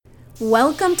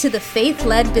Welcome to the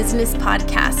Faith-Led Business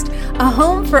Podcast, a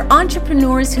home for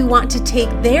entrepreneurs who want to take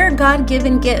their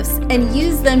God-given gifts and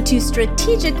use them to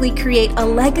strategically create a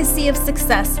legacy of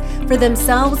success for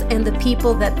themselves and the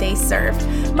people that they serve.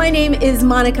 My name is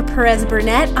Monica Perez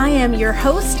Burnett. I am your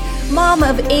host, mom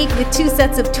of 8 with 2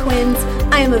 sets of twins.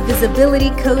 I am a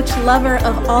visibility coach, lover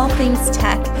of all things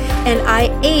tech, and I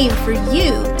aim for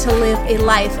you to live a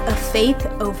life of faith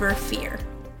over fear.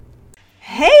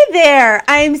 Hey there!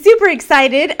 I'm super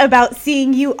excited about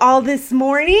seeing you all this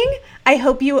morning. I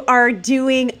hope you are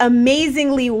doing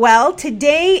amazingly well.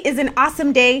 Today is an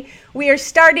awesome day. We are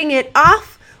starting it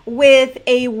off with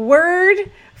a word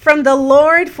from the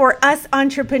Lord for us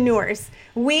entrepreneurs.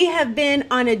 We have been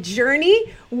on a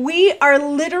journey. We are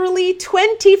literally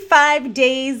 25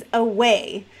 days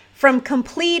away from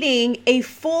completing a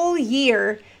full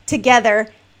year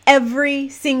together every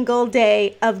single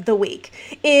day of the week.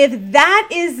 If that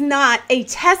is not a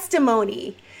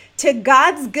testimony to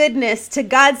God's goodness, to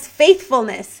God's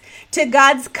faithfulness, to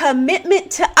God's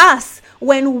commitment to us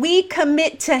when we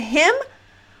commit to Him,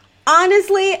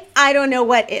 honestly, I don't know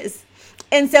what is.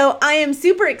 And so I am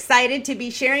super excited to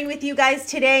be sharing with you guys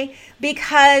today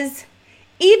because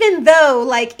even though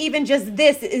even just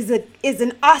this is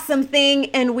an awesome thing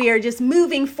and we are just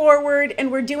moving forward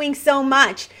and we're doing so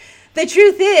much, the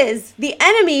truth is, the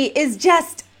enemy is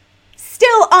just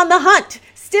still on the hunt,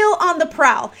 still on the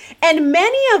prowl. And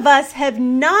many of us have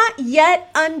not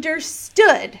yet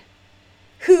understood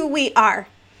who we are.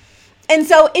 And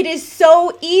so it is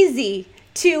so easy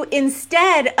to,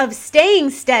 instead of staying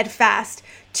steadfast,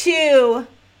 I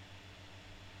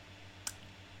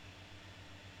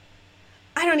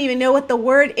don't even know what the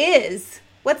word is.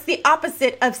 What's the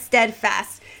opposite of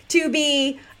steadfast? To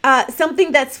be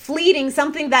something that's fleeting,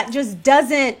 something that just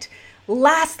doesn't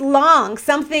last long,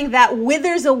 something that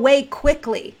withers away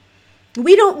quickly.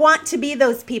 We don't want to be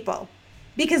those people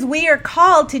because we are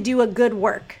called to do a good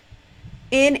work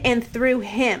in and through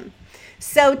Him.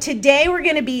 So today we're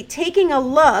going to be taking a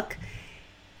look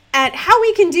at how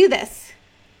we can do this.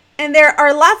 And there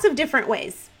are lots of different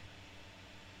ways.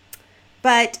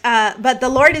 But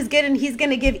the Lord is good and He's going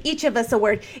to give each of us a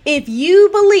word. If you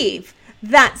believe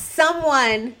that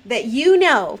someone that you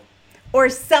know or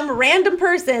some random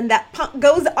person that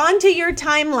goes onto your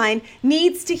timeline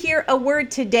needs to hear a word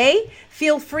today,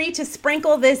 feel free to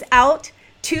sprinkle this out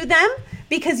to them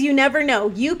because you never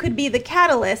know. You could be the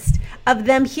catalyst of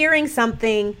them hearing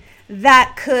something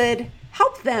that could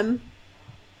help them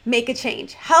make a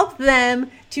change, help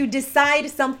them to decide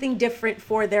something different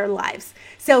for their lives.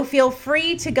 So feel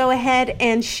free to go ahead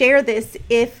and share this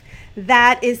if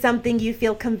that is something you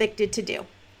feel convicted to do.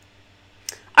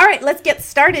 All right, let's get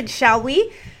started, shall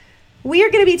we? We are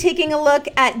going to be taking a look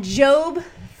at Job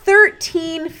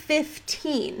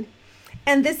 13:15,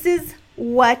 and this is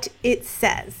what it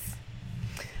says.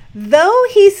 Though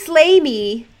he slay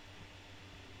me,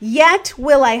 yet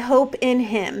will I hope in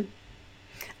him.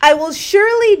 I will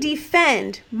surely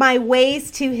defend my ways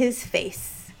to his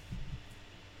face.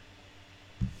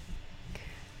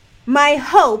 My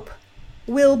hope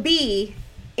will be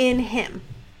in him.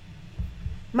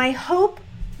 My hope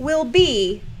will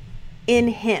be in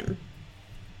him.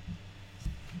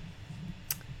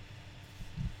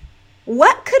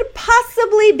 What could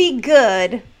possibly be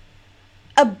good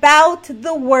about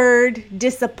the word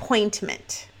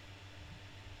disappointment?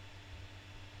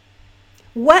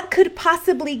 What could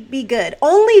possibly be good?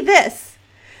 Only this,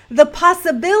 the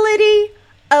possibility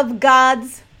of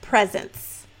God's presence.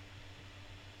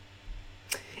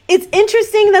 It's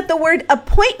interesting that the word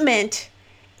appointment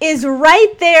is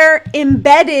right there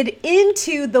embedded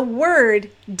into the word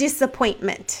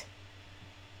disappointment.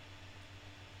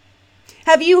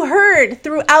 Have you heard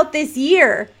throughout this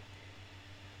year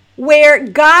where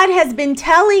God has been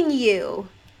telling you,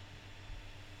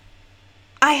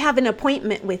 I have an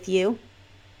appointment with you.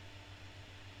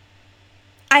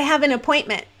 I have an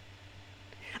appointment.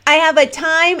 I have a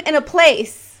time and a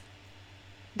place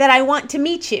that I want to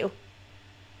meet you,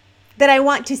 that I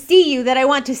want to see you, that I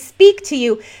want to speak to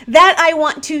you, that I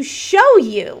want to show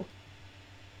you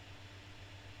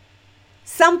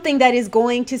something that is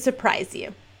going to surprise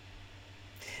you,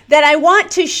 that I want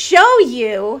to show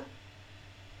you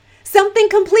something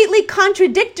completely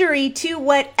contradictory to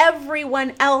what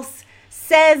everyone else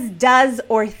says, does,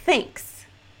 or thinks.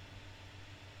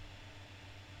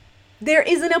 There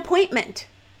is an appointment.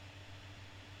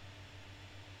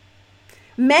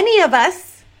 Many of us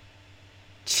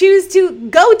choose to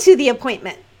go to the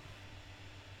appointment.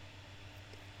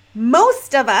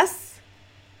 Most of us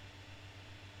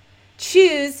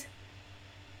choose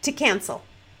to cancel.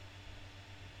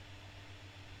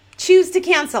 choose to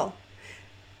cancel.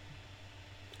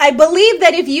 I believe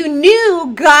that if you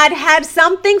knew God had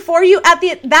something for you at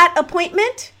that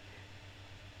appointment,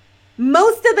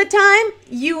 most of the time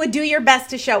you would do your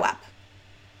best to show up.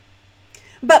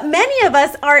 But many of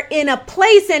us are in a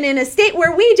place and in a state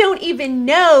where we don't even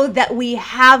know that we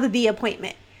have the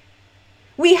appointment.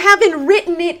 We haven't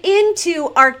written it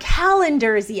into our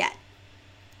calendars yet.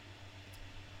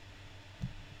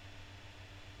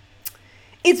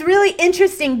 It's really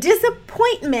interesting.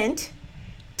 Disappointment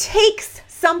takes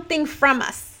something from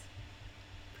us.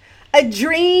 A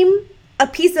dream, a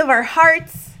piece of our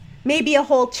hearts, maybe a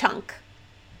whole chunk.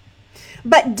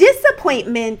 But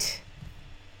disappointment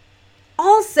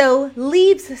also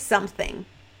leaves something.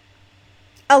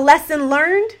 A lesson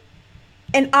learned,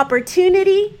 an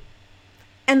opportunity,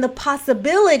 and the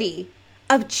possibility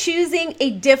of choosing a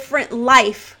different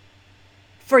life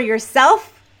for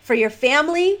yourself, for your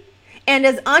family, and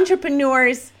as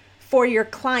entrepreneurs, for your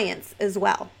clients as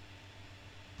well.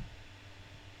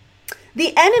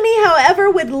 The enemy, however,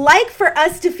 would like for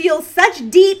us to feel such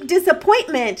deep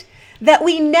disappointment that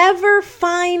we never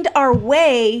find our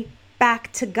way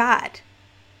back to God.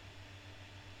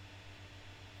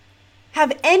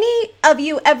 Have any of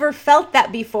you ever felt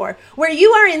that before, where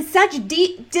you are in such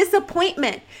deep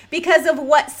disappointment because of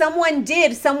what someone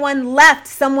did, someone left,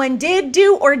 someone did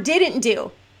do or didn't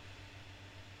do?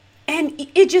 And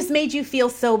it just made you feel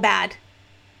so bad.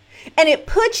 And it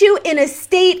put you in a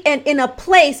state and in a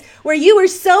place where you were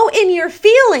so in your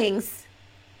feelings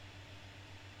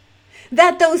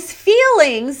that those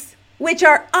feelings, which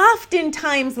are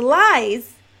oftentimes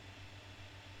lies,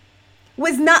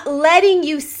 was not letting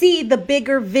you see the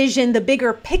bigger vision, the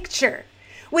bigger picture,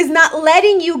 was not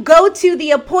letting you go to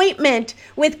the appointment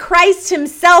with Christ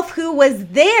himself, who was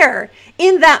there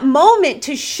in that moment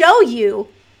to show you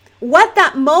what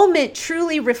that moment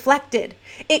truly reflected.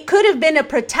 It could have been a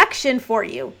protection for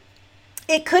you.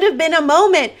 It could have been a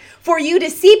moment for you to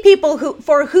see people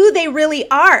for who they really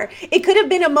are. It could have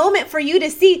been a moment for you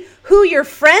to see who your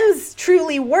friends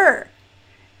truly were.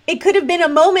 It could have been a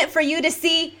moment for you to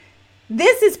see,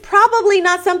 this is probably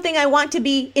not something I want to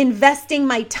be investing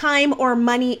my time or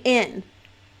money in.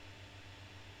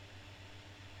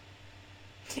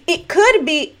 It could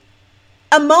be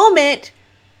a moment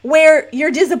where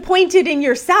you're disappointed in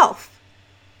yourself.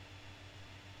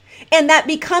 And that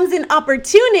becomes an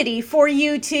opportunity for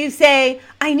you to say,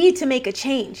 I need to make a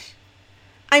change.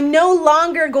 I'm no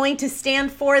longer going to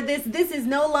stand for this. This is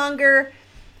no longer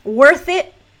worth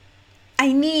it.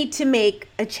 I need to make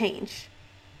a change.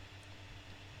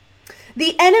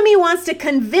 The enemy wants to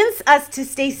convince us to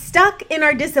stay stuck in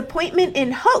our disappointment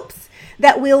in hopes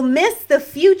that we'll miss the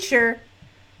future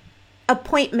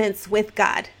appointments with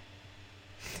God.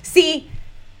 See,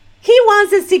 he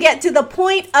wants us to get to the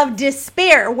point of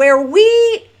despair where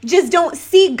we just don't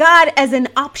see God as an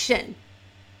option.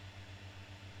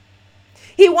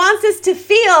 He wants us to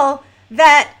feel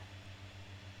that,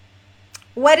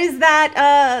 what is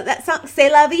that song?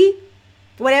 C'est la vie?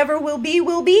 Whatever will be,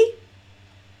 will be.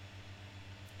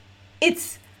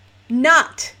 It's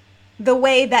not the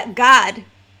way that God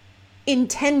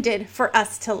intended for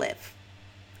us to live.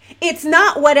 It's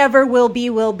not whatever will be,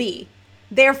 will be.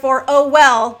 Therefore, oh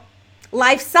well,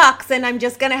 life sucks and I'm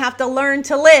just going to have to learn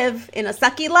to live in a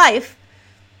sucky life.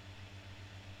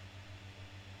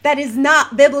 That is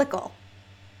not biblical.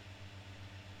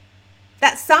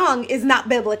 That song is not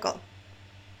biblical.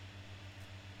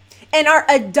 And our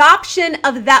adoption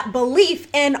of that belief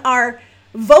and our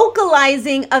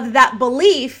vocalizing of that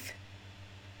belief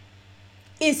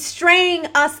is straying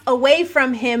us away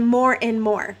from him more and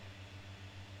more.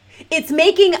 It's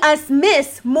making us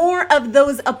miss more of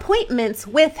those appointments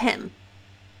with him.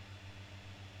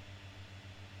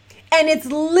 And it's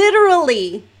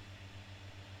literally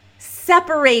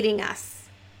separating us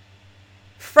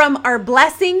from our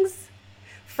blessings,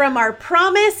 from our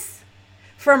promise,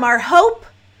 from our hope,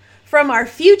 from our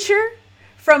future,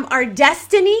 from our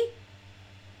destiny,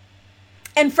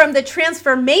 and from the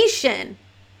transformation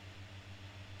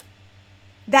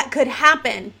that could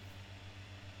happen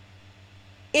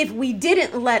if we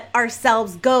didn't let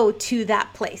ourselves go to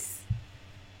that place.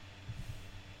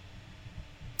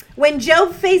 When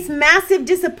Job faced massive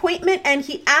disappointment and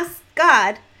he asked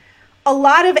God a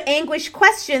lot of anguished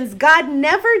questions, God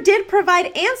never did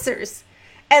provide answers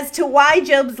as to why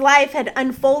Job's life had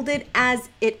unfolded as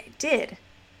it did.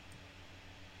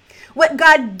 What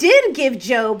God did give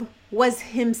Job was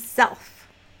himself.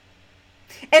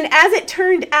 And as it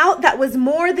turned out, that was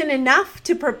more than enough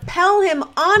to propel him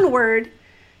onward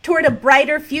toward a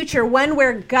brighter future, one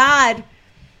where God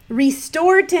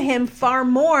restored to him far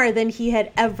more than he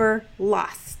had ever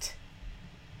lost.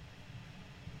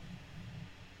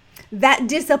 that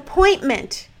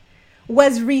disappointment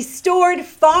was restored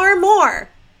far more,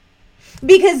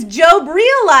 because Job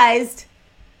realized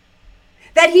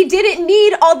that he didn't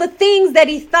need all the things that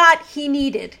he thought he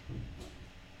needed.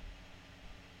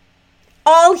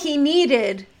 All he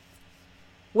needed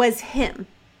was him.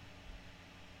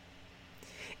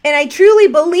 And I truly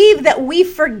believe that we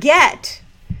forget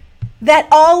that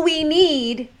all we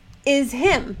need is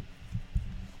him.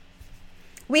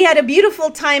 We had a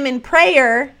beautiful time in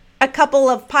prayer a couple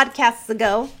of podcasts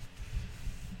ago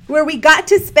where we got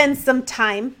to spend some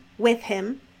time with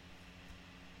him.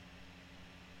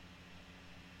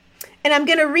 And I'm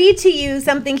going to read to you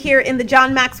something here in the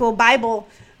John Maxwell Bible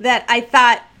that I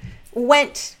thought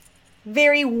went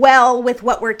very well with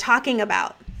what we're talking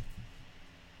about.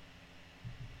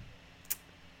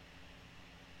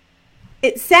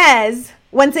 It says,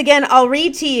 once again, I'll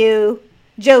read to you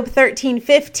Job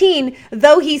 13:15,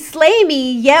 though he slay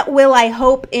me, yet will I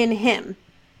hope in him.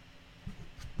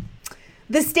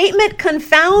 The statement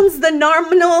confounds the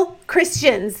nominal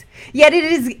Christians, yet it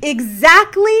is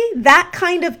exactly that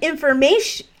kind of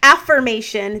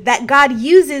affirmation that God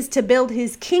uses to build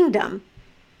his kingdom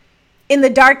in the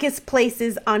darkest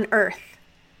places on earth.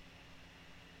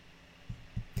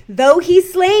 Though he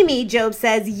slay me, Job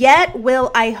says, yet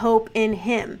will I hope in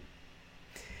him.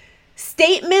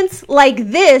 Statements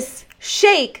like this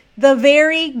shake the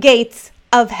very gates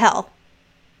of hell.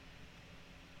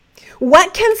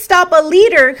 What can stop a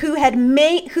leader who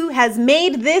has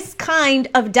made this kind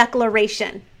of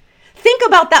declaration? Think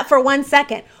about that for 1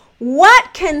 second.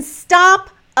 What can stop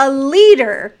a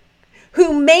leader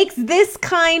who makes this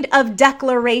kind of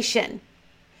declaration?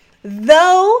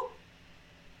 Though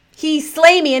he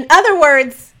slay me. In other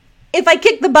words, if I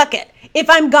kick the bucket,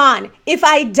 if I'm gone, if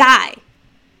I die,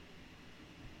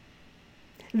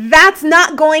 that's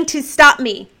not going to stop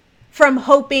me from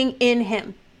hoping in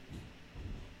him.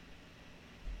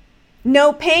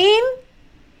 No pain,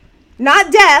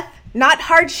 not death, not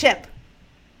hardship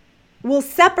will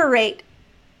separate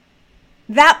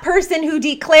that person who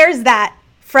declares that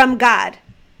from God.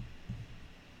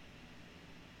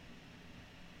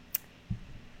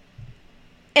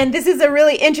 And this is a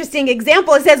really interesting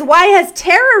example. It says, why has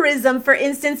terrorism, for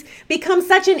instance, become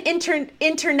such an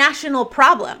international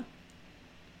problem?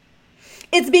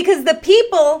 It's because the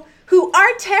people who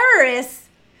are terrorists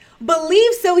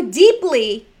believe so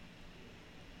deeply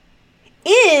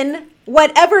in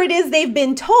whatever it is they've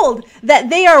been told that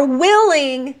they are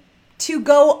willing to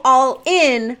go all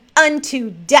in unto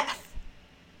death.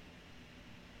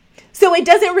 So it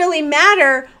doesn't really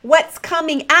matter what's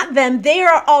coming at them. They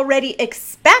are already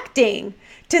expecting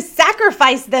to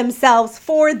sacrifice themselves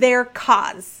for their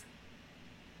cause.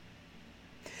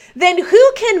 Then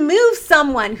who can move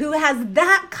someone who has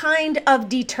that kind of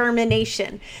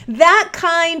determination, that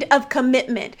kind of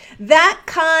commitment, that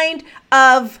kind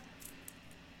of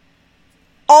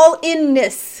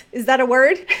all-inness? Is that a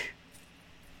word?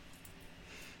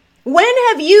 When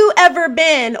have you ever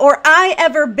been, or I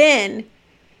ever been,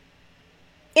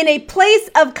 in a place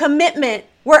of commitment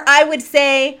where I would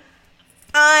say,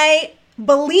 I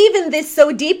believe in this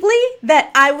so deeply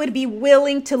that I would be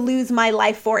willing to lose my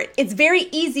life for it? It's very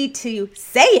easy to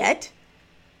say it,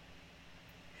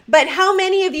 but how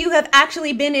many of you have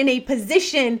actually been in a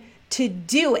position to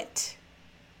do it?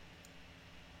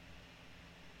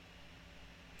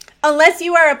 Unless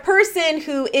you are a person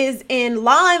who is in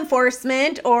law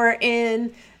enforcement or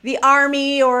in the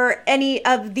army or any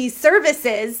of these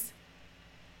services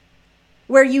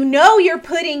where you know you're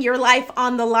putting your life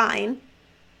on the line.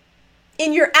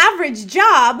 In your average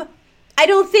job, I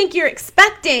don't think you're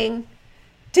expecting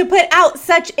to put out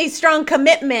such a strong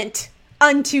commitment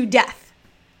unto death.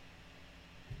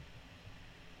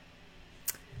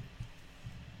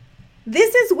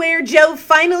 This is where Job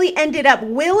finally ended up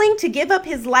willing to give up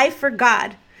his life for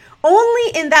God.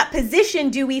 Only in that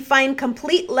position do we find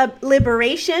complete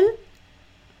liberation,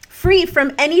 free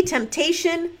from any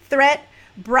temptation, threat,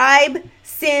 bribe,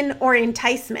 sin, or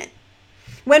enticement.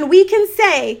 When we can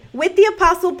say with the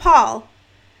Apostle Paul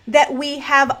that we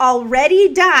have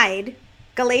already died,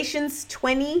 Galatians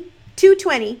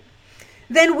 2:20,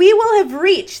 then we will have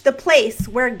reached the place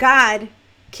where God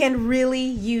can really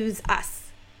use us.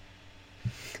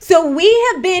 So we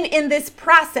have been in this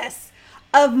process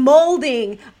of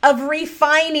molding, of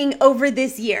refining over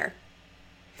this year.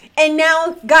 And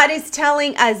now God is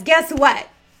telling us, guess what?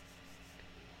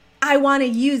 I want to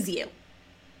use you.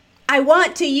 I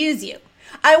want to use you.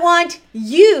 I want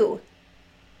you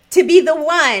to be the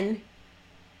one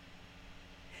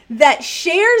that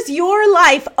shares your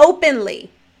life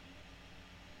openly,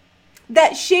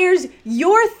 that shares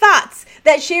your thoughts,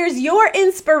 that shares your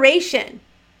inspiration.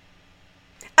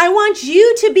 I want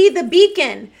you to be the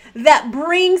beacon that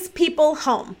brings people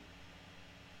home.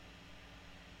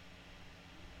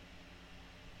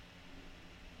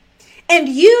 And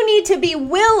you need to be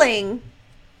willing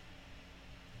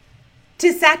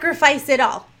to sacrifice it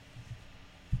all.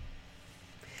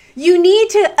 You need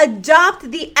to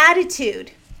adopt the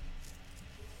attitude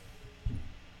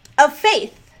of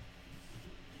faith.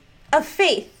 Of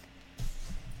faith.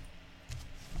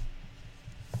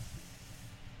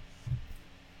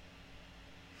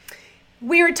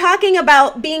 We were talking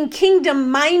about being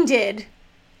kingdom-minded.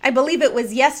 I believe it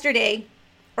was yesterday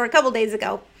or a couple days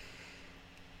ago.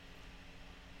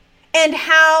 And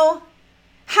how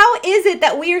is it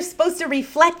that we are supposed to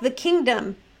reflect the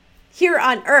kingdom here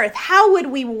on earth? How would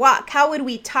we walk? How would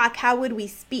we talk? How would we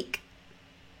speak?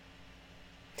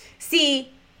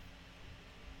 See,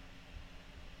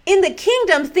 in the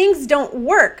kingdom, things don't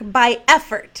work by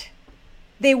effort.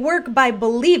 They work by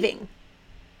believing.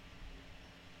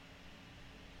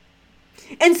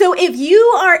 And so if you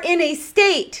are in a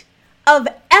state of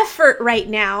effort right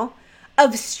now,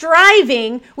 of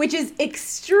striving, which is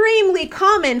extremely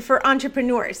common for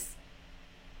entrepreneurs,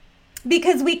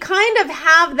 because we kind of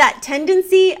have that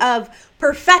tendency of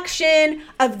perfection,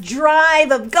 of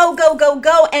drive, of go, go, go,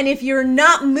 go. And if you're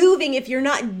not moving, if you're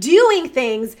not doing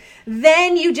things,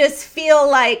 then you just feel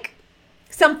like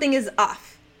something is off.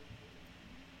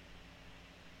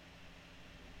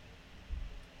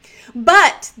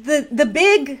 But the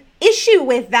big issue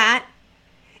with that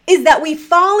is that we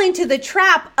fall into the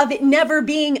trap of it never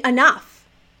being enough.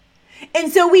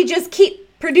 And so we just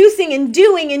keep producing and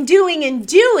doing and doing and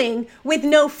doing with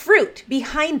no fruit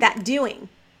behind that doing.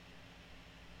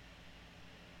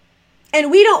 And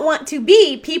we don't want to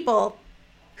be people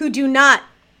who do not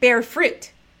bear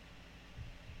fruit.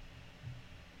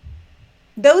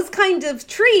 Those kinds of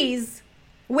trees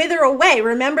wither away.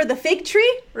 Remember the fig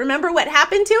tree? Remember what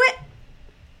happened to it?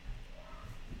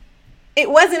 It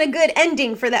wasn't a good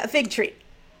ending for that fig tree.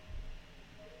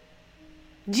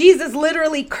 Jesus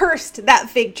literally cursed that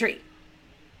fig tree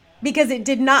because it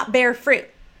did not bear fruit.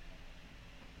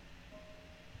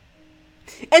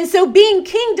 And so being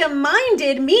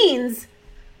kingdom-minded means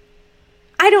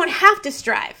I don't have to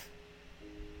strive.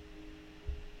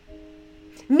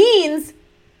 Means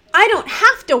I don't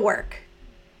have to work.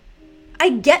 I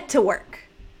get to work.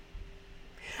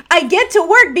 I get to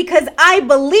work because I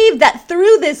believe that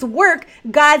through this work,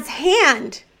 God's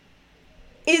hand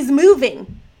is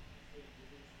moving.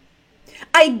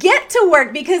 I get to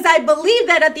work because I believe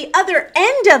that at the other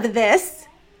end of this,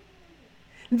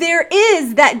 there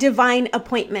is that divine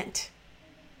appointment.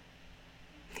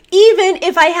 Even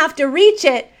if I have to reach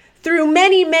it through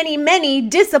many, many, many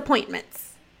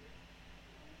disappointments.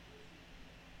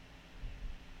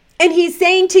 And he's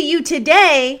saying to you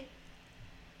today,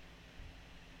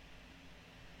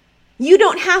 you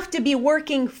don't have to be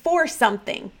working for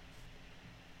something.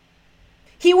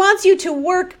 He wants you to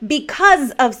work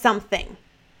because of something.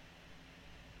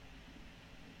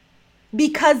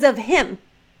 Because of him.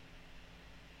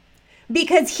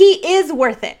 Because he is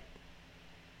worth it.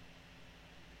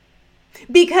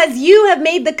 Because you have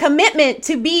made the commitment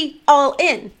to be all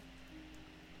in.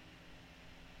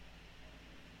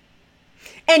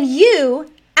 And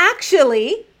you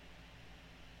actually,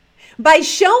 by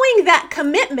showing that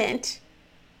commitment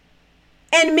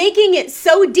and making it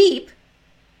so deep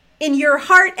in your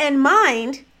heart and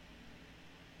mind,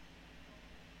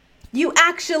 you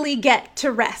actually get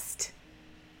to rest.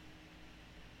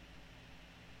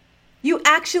 You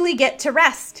actually get to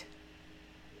rest.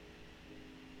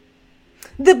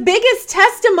 The biggest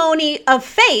testimony of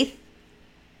faith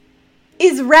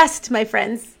is rest, my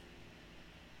friends.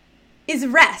 Is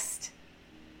rest.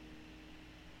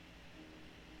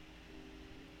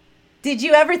 Did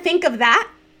you ever think of that?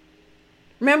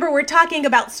 Remember, we're talking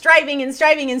about striving and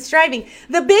striving and striving.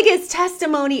 The biggest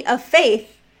testimony of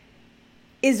faith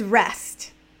is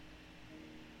rest.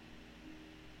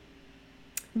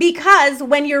 Because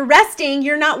when you're resting,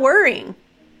 you're not worrying.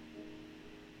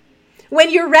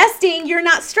 When you're resting, you're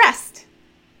not stressed.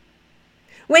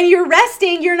 When you're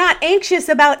resting, you're not anxious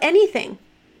about anything.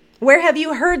 Where have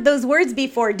you heard those words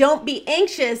before? Don't be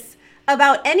anxious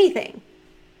about anything.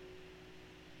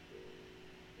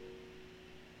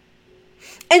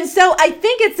 And so I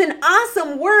think it's an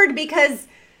awesome word because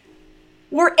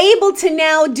we're able to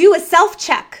now do a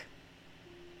self-check.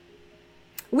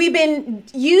 We've been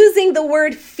using the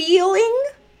word feeling.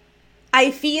 I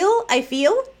feel.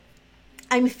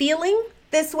 I'm feeling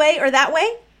this way or that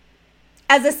way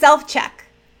as a self-check.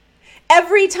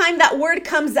 Every time that word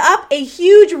comes up, a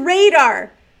huge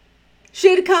radar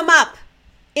should come up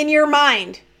in your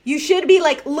mind. You should be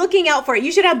like looking out for it.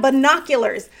 You should have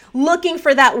binoculars looking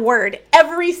for that word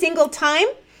every single time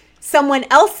someone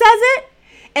else says it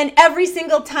and every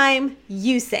single time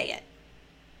you say it.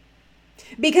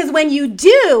 Because when you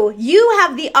do, you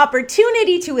have the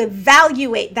opportunity to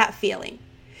evaluate that feeling.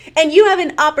 And you have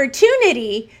an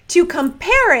opportunity to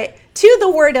compare it to the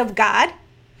Word of God.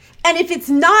 And if it's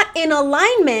not in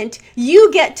alignment,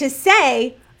 you get to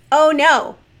say, oh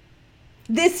no,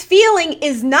 this feeling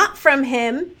is not from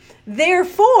Him.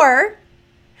 Therefore,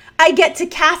 I get to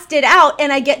cast it out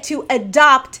and I get to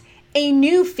adopt a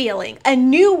new feeling, a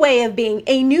new way of being,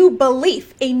 a new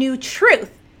belief, a new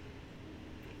truth.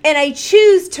 And I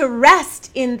choose to rest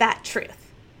in that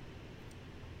truth.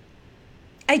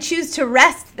 I choose to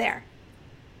rest there.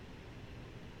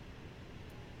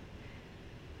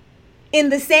 In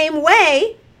the same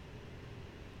way,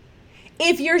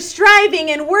 if you're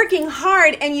striving and working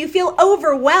hard and you feel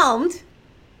overwhelmed,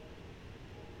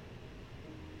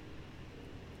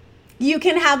 you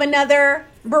can have another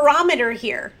barometer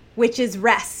here, which is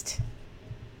rest.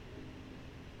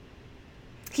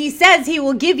 He says He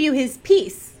will give you His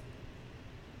peace.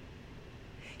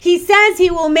 He says He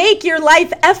will make your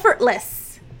life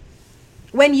effortless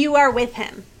when you are with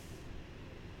Him.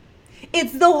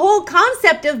 It's the whole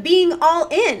concept of being all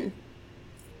in.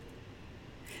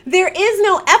 There is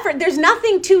no effort. There's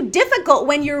nothing too difficult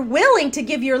when you're willing to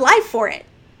give your life for it.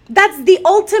 That's the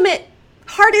ultimate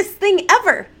hardest thing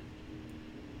ever.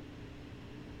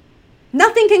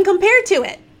 Nothing can compare to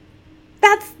it.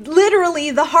 That's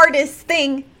literally the hardest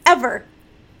thing ever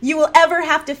you will ever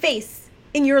have to face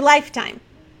in your lifetime.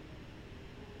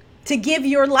 To give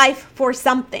your life for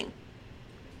something.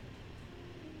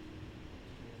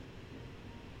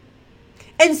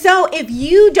 And so if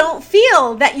you don't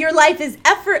feel that your life is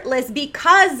effortless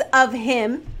because of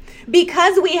Him,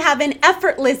 because we have an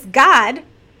effortless God,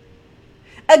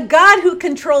 a God who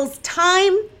controls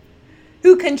time,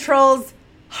 who controls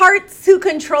hearts, who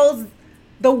controls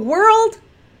the world,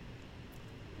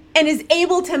 and is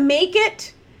able to make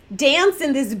it dance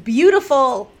in this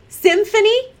beautiful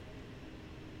symphony,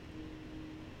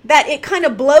 that it kind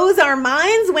of blows our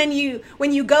minds when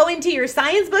you go into your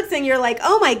science books and you're like,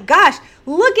 oh my gosh,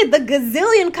 look at the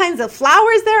gazillion kinds of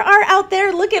flowers there are out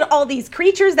there. Look at all these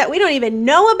creatures that we don't even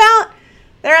know about.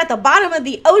 They're at the bottom of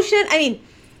the ocean. I mean,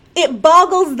 it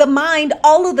boggles the mind,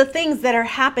 all of the things that are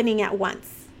happening at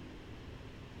once.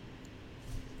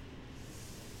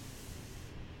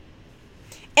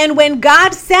 And when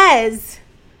God says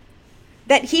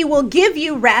that He will give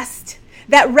you rest,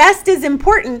 that rest is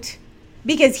important,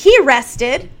 because He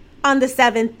rested on the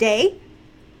seventh day,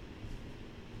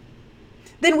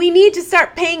 then we need to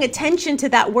start paying attention to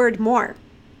that word more.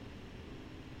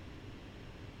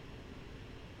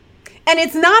 And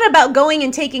it's not about going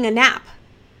and taking a nap.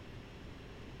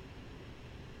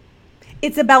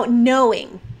 It's about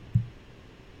knowing.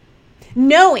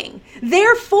 Knowing.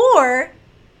 Therefore,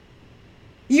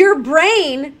 your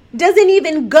brain doesn't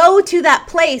even go to that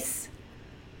place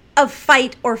of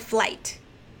fight or flight.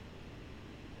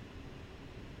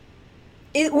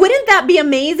 Wouldn't that be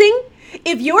amazing?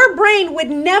 If your brain would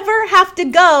never have to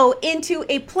go into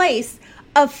a place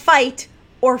of fight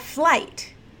or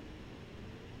flight.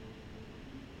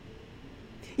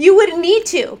 You wouldn't need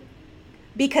to,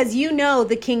 because you know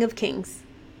the King of Kings.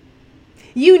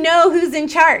 You know who's in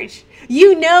charge.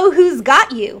 You know who's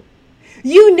got you.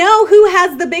 You know who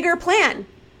has the bigger plan.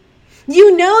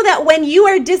 You know that when you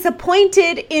are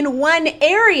disappointed in one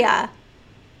area,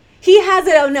 He has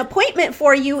an appointment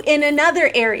for you in another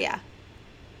area.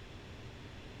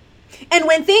 And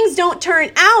when things don't turn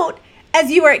out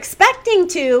as you are expecting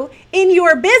to in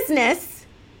your business,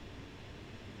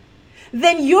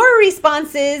 then your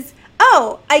response is,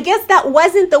 oh, I guess that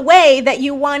wasn't the way that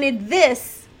you wanted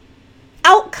this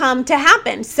outcome to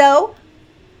happen. So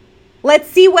let's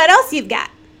see what else you've got.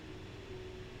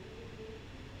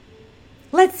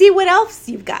 Let's see what else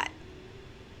you've got.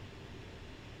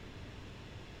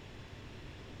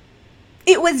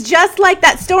 It was just like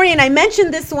that story, and I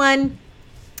mentioned this one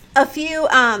a few,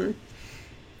 I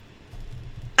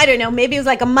don't know, maybe it was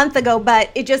like a month ago, but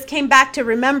it just came back to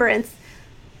remembrance.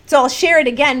 So I'll share it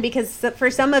again because for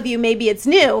some of you, maybe it's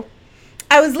new.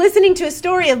 I was listening to a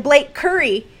story of Blake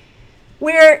Curry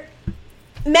where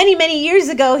many, many years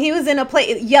ago, he was in a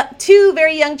place, two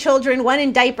very young children, one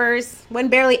in diapers, one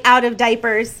barely out of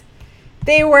diapers.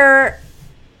 They were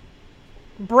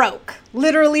broke,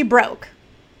 literally broke.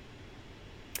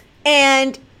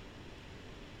 And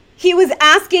he was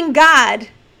asking God,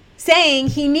 saying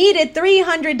he needed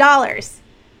 $300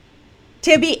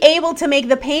 to be able to make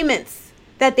the payments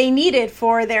that they needed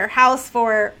for their house,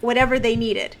 for whatever they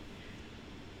needed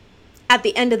at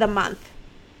the end of the month.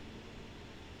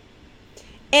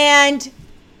 And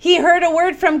he heard a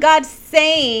word from God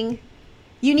saying,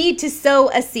 you need to sow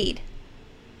a seed.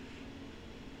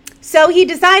 So he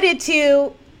decided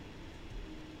to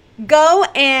go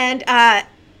and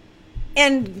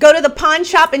go to the pawn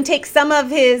shop and take some of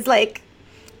his like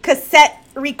cassette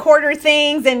recorder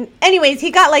things. And anyways, he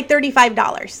got like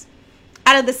 $35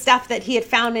 out of the stuff that he had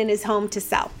found in his home to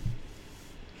sell.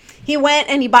 He went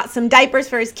and he bought some diapers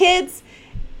for his kids.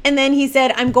 And then he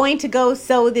said, I'm going to go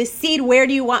sow this seed. Where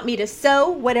do you want me to sow?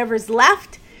 Whatever's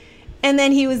left. And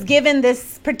then he was given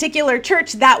this particular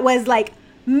church that was like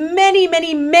many,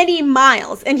 many, many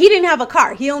miles. And he didn't have a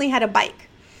car. He only had a bike.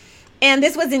 And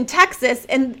this was in Texas.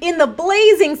 And in the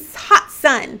blazing hot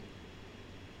sun,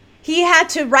 he had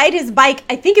to ride his bike.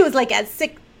 I think it was like at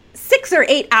 6 or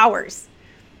 8 hours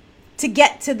to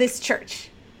get to this church.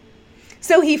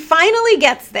 So he finally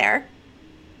gets there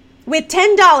with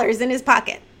 $10 in his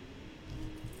pocket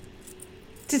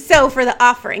to sow for the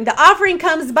offering. The offering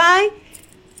comes by.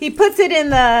 He puts it in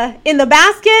the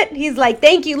basket. He's like,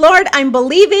 thank you, Lord. I'm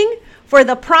believing for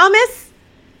the promise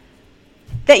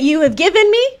that you have given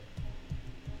me.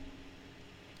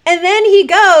 And then he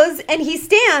goes and he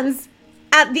stands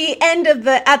at the end of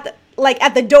at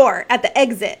the door, at the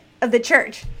exit of the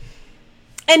church.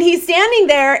 And he's standing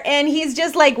there and he's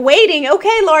just like waiting.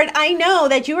 Okay, Lord, I know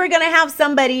that you are going to have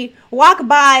somebody walk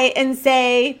by and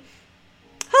say,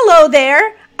 hello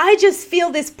there. I just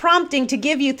feel this prompting to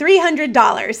give you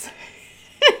 $300.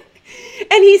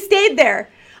 And he stayed there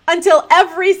until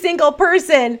every single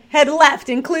person had left,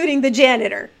 including the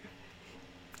janitor.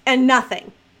 And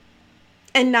nothing.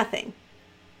 And nothing.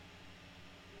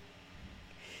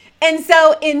 And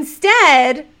so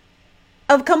instead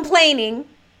of complaining,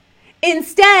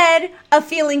 instead of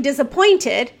feeling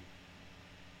disappointed,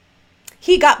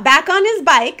 he got back on his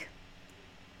bike.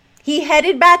 He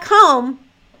headed back home.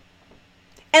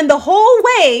 And the whole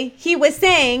way he was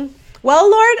saying,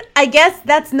 well, Lord, I guess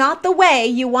that's not the way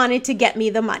you wanted to get me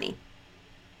the money.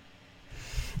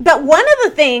 But one of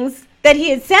the things that he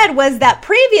had said was that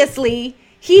previously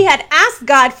he had asked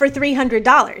God for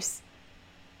 $300.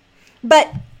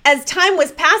 But as time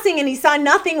was passing and he saw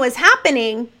nothing was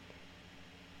happening,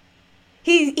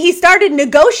 he started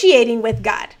negotiating with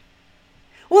God.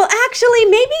 Well, actually,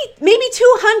 maybe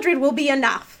 200 will be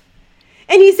enough.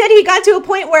 And he said he got to a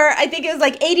point where I think it was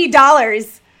like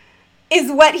 $80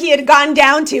 is what he had gone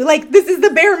down to. Like, this is the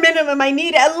bare minimum. I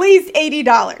need at least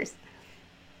 $80.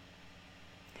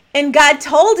 And God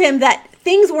told him that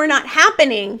things were not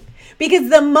happening because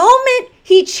the moment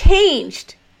he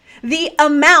changed the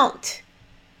amount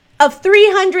of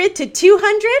 300 to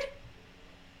 200,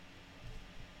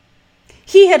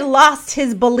 he had lost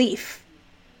his belief.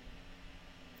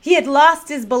 He had lost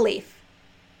his belief.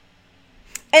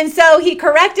 And so he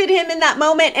corrected him in that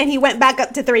moment and he went back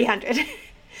up to 300.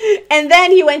 And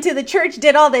then he went to the church,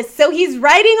 did all this. So he's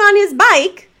riding on his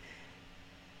bike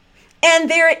and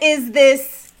there is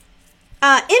this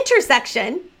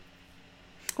intersection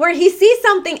where he sees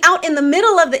something out in the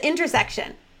middle of the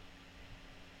intersection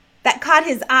that caught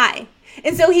his eye.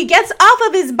 And so he gets off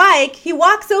of his bike, he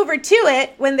walks over to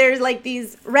it when there's like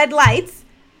these red lights,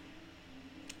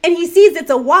 and he sees it's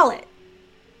a wallet.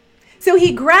 So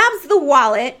he grabs the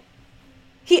wallet,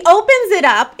 he opens it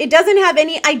up, it doesn't have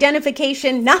any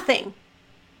identification, nothing.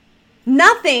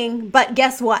 Nothing, but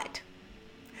guess what?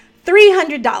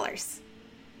 $300.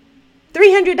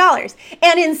 $300.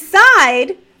 And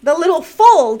inside the little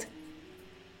fold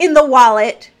in the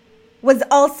wallet was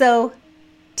also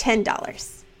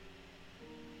 $10.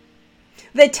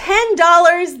 The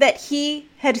 $10 that he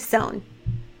had sown.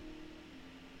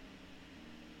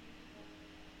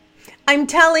 I'm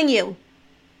telling you,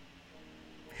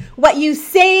 what you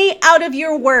say out of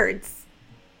your words,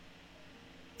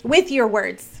 with your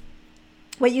words,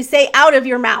 what you say out of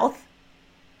your mouth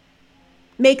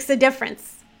makes a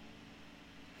difference.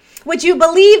 What you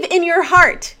believe in your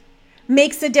heart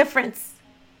makes a difference.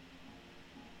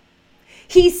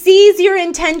 He sees your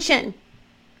intention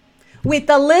with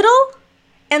the little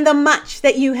and the much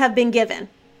that you have been given.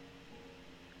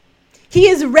 He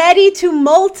is ready to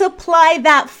multiply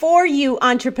that for you,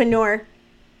 entrepreneur.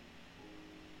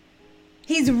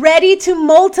 He's ready to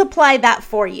multiply that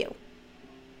for you.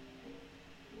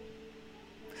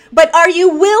 But are you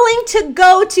willing to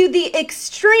go to the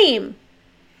extreme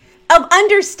of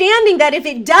understanding that if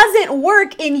it doesn't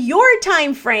work in your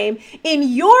time frame, in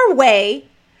your way,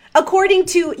 according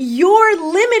to your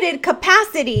limited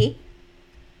capacity,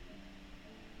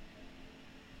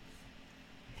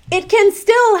 it can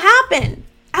still happen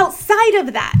outside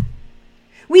of that.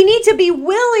 We need to be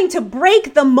willing to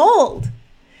break the mold,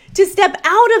 to step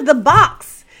out of the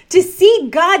box, to see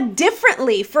God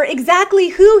differently for exactly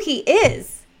who He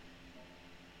is.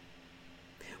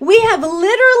 We have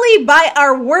literally, by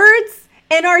our words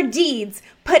and our deeds,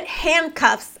 put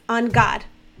handcuffs on God,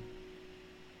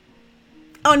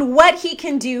 on what He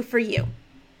can do for you.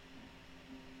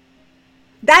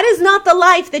 That is not the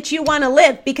life that you want to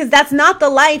live, because that's not the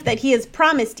life that He has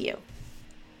promised you.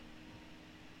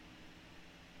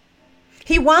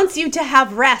 He wants you to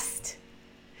have rest,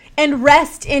 and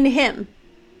rest in Him.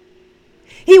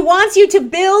 He wants you to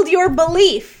build your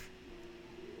belief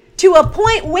to a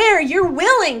point where you're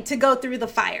willing to go through the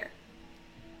fire.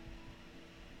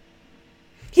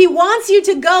 He wants you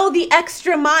to go the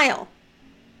extra mile.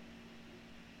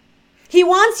 He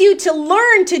wants you to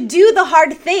learn to do the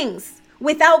hard things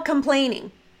without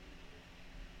complaining.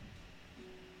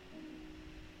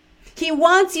 He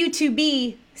wants you to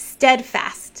be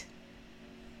steadfast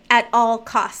at all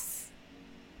costs.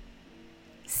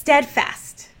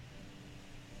 Steadfast.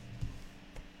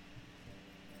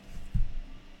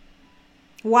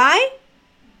 Why?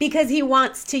 Because He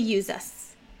wants to use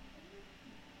us.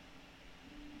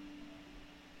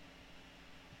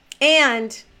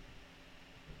 And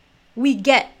we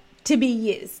get to be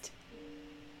used.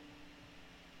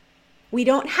 We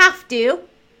don't have to,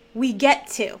 we get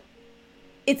to.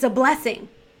 It's a blessing.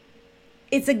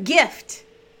 It's a gift.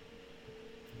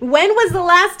 When was the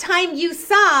last time you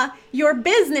saw your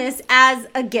business as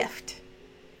a gift?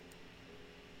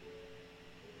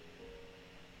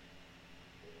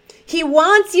 He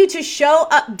wants you to show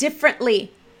up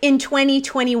differently in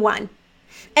 2021.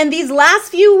 And these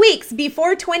last few weeks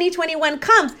before 2021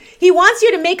 comes, He wants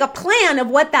you to make a plan of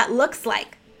what that looks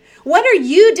like. What are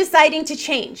you deciding to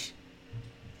change?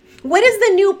 What is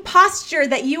the new posture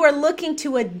that you are looking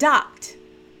to adopt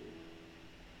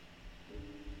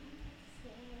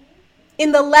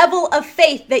in the level of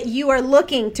faith that you are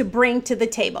looking to bring to the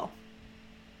table?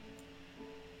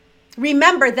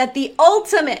 Remember that the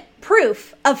ultimate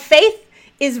proof of faith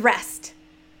is rest.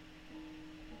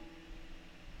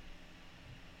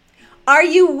 Are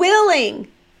you willing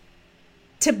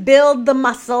to build the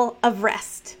muscle of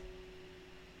rest?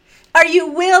 Are you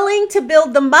willing to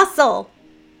build the muscle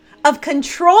of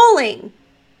controlling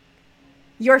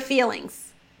your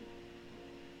feelings?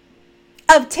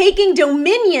 Of taking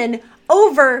dominion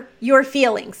over your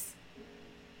feelings?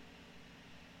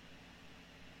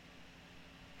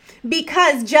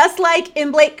 Because just like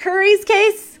in Blake Curry's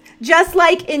case, just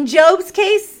like in Job's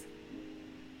case,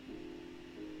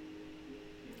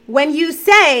 when you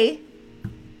say,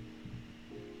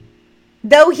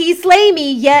 though He slay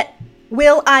me, yet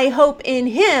will I hope in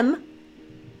Him.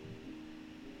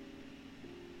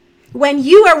 When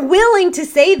you are willing to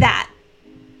say that,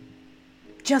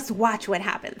 just watch what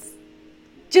happens.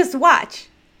 Just watch.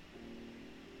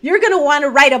 You're going to want to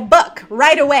write a book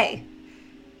right away.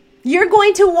 You're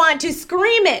going to want to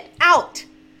scream it out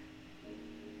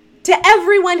to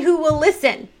everyone who will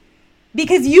listen,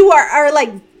 because you are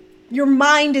like, your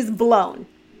mind is blown.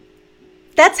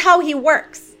 That's how He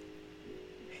works.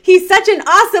 He's such an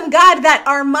awesome God that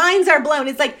our minds are blown.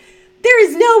 It's like, there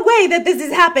is no way that this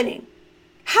is happening.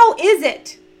 How is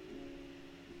it?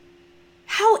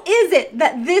 How is it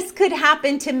that this could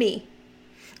happen to me?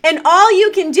 And all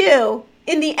you can do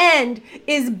in the end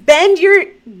is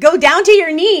go down to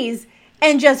your knees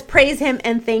and just praise Him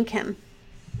and thank Him.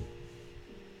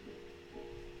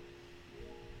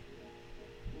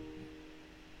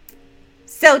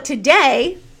 So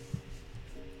today,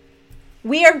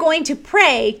 we are going to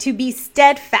pray to be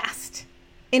steadfast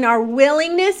in our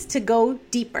willingness to go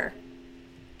deeper.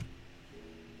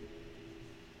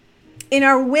 In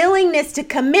our willingness to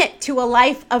commit to a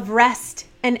life of rest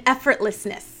and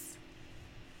effortlessness.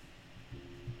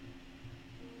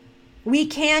 We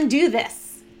can do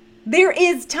this. There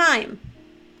is time.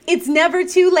 It's never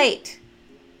too late.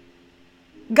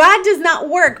 God does not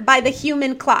work by the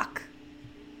human clock.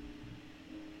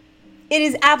 It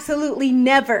is absolutely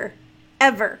never,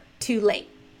 ever too late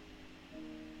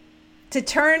to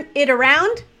turn it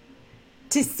around,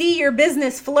 to see your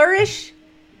business flourish,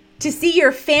 to see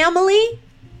your family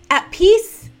at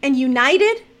peace and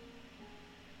united,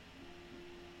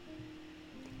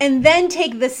 and then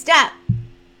take the step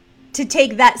to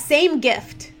take that same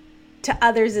gift to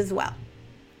others as well.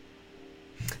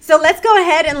 So let's go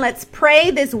ahead and let's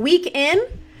pray this week in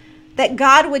that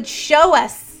God would show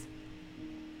us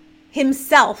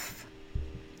Himself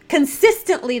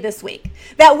consistently this week,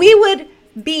 that we would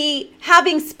be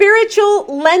having spiritual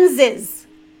lenses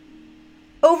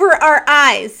over our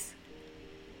eyes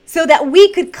so that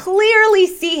we could clearly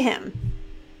see him,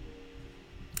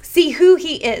 see who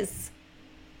he is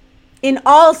in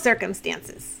all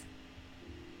circumstances.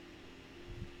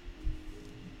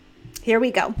 Here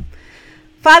we go.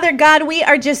 Father God, we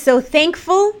are just so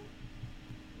thankful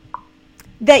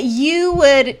that you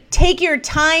would take your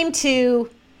time to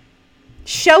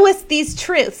show us these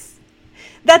truths,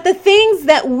 that the things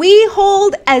that we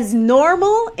hold as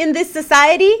normal in this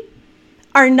society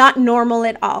are not normal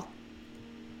at all.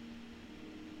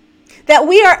 That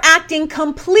we are acting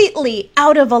completely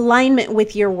out of alignment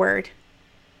with your word,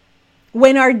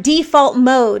 when our default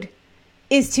mode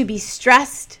is to be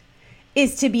stressed,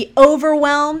 is to be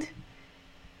overwhelmed,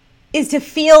 is to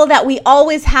feel that we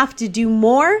always have to do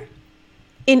more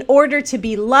in order to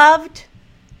be loved,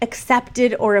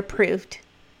 accepted, or approved.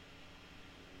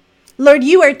 Lord,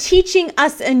 you are teaching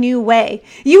us a new way.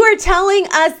 You are telling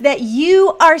us that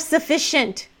you are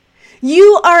sufficient.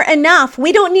 You are enough.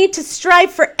 We don't need to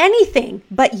strive for anything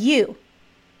but you.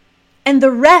 And the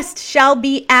rest shall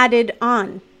be added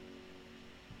on.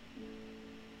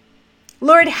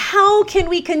 Lord, how can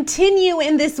we continue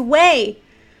in this way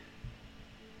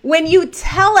when you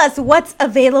tell us what's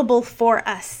available for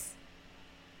us?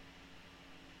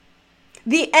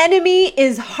 The enemy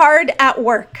is hard at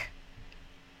work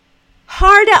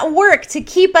to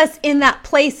keep us in that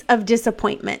place of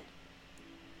disappointment.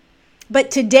 But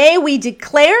today we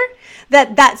declare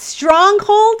that that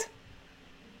stronghold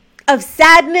of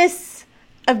sadness,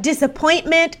 of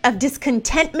disappointment, of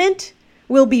discontentment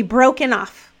will be broken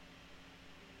off.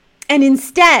 And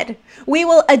instead, we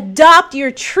will adopt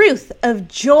your truth of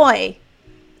joy,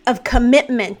 of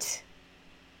commitment,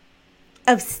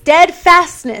 of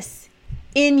steadfastness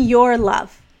in your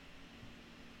love.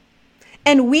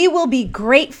 And we will be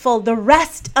grateful the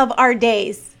rest of our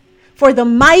days for the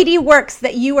mighty works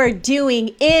that you are doing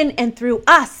in and through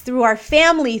us, through our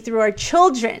family, through our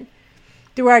children,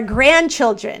 through our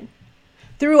grandchildren,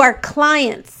 through our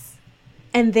clients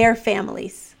and their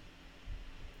families.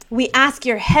 We ask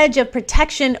your hedge of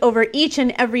protection over each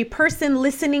and every person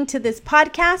listening to this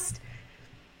podcast.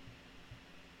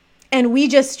 And we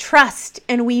just trust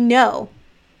and we know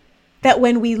that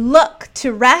when we look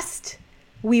to rest,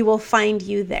 we will find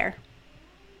you there.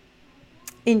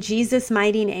 In Jesus'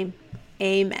 mighty name,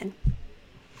 amen.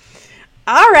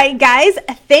 All right, guys,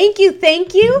 thank you.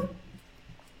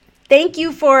 Thank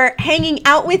you for hanging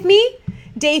out with me.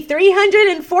 Day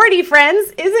 340,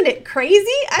 friends. Isn't it crazy?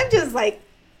 I'm just like,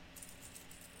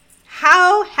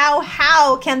 how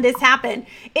can this happen?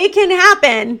 It can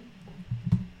happen.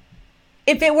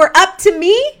 If it were up to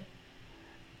me,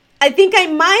 I think I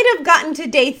might have gotten to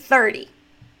day 30.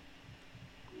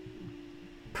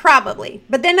 Probably.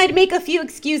 But then I'd make a few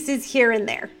excuses here and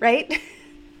there, right?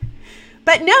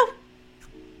 But no.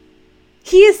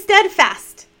 He is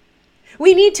steadfast.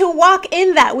 We need to walk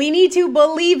in that. We need to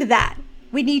believe that.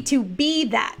 We need to be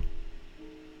that.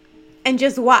 And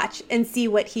just watch and see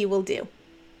what he will do.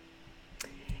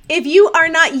 If you are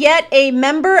not yet a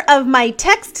member of my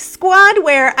text squad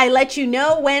where I let you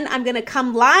know when I'm going to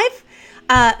come live,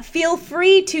 feel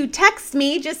free to text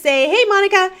me. Just say, hey,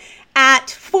 Monica, at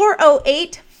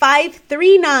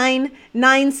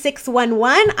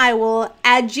 408-539-9611. I will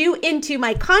add you into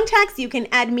my contacts. You can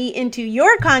add me into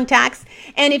your contacts.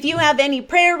 And if you have any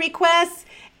prayer requests,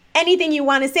 anything you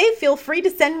want to say, feel free to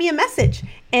send me a message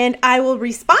and I will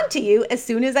respond to you as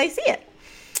soon as I see it.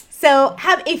 So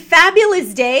have a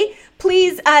fabulous day.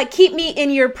 Please keep me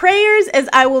in your prayers as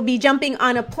I will be jumping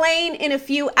on a plane in a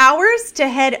few hours to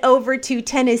head over to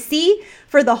Tennessee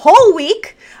for the whole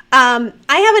week. I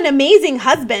have an amazing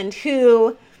husband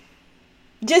who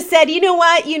just said, you know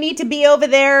what? You need to be over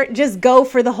there. Just go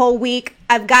for the whole week.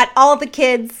 I've got all the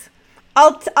kids.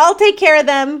 I'll take care of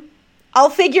them. I'll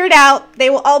figure it out.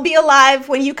 They will all be alive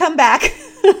when you come back.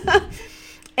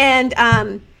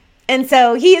 And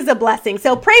so he is a blessing.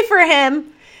 So pray for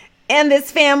him and this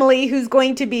family who's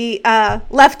going to be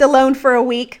left alone for a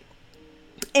week.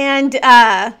 And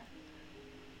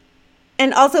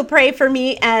also pray for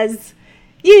me as,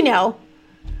 you know,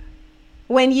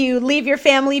 when you leave your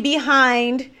family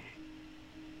behind,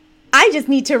 I just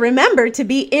need to remember to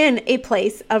be in a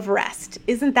place of rest.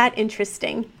 Isn't that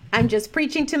interesting? I'm just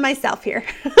preaching to myself here.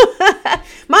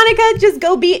 Monica, just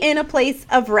go be in a place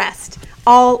of rest.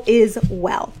 All is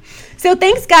well. So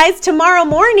thanks, guys. Tomorrow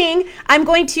morning, I'm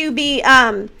going to be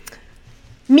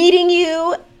meeting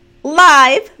you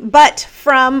live, but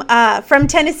from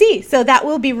Tennessee. So that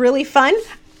will be really fun.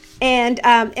 And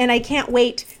I can't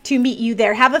wait to meet you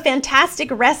there. Have a fantastic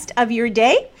rest of your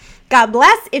day. God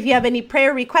bless. If you have any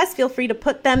prayer requests, feel free to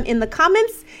put them in the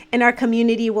comments, and our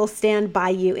community will stand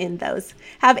by you in those.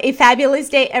 Have a fabulous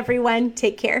day, everyone.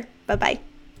 Take care. Bye-bye.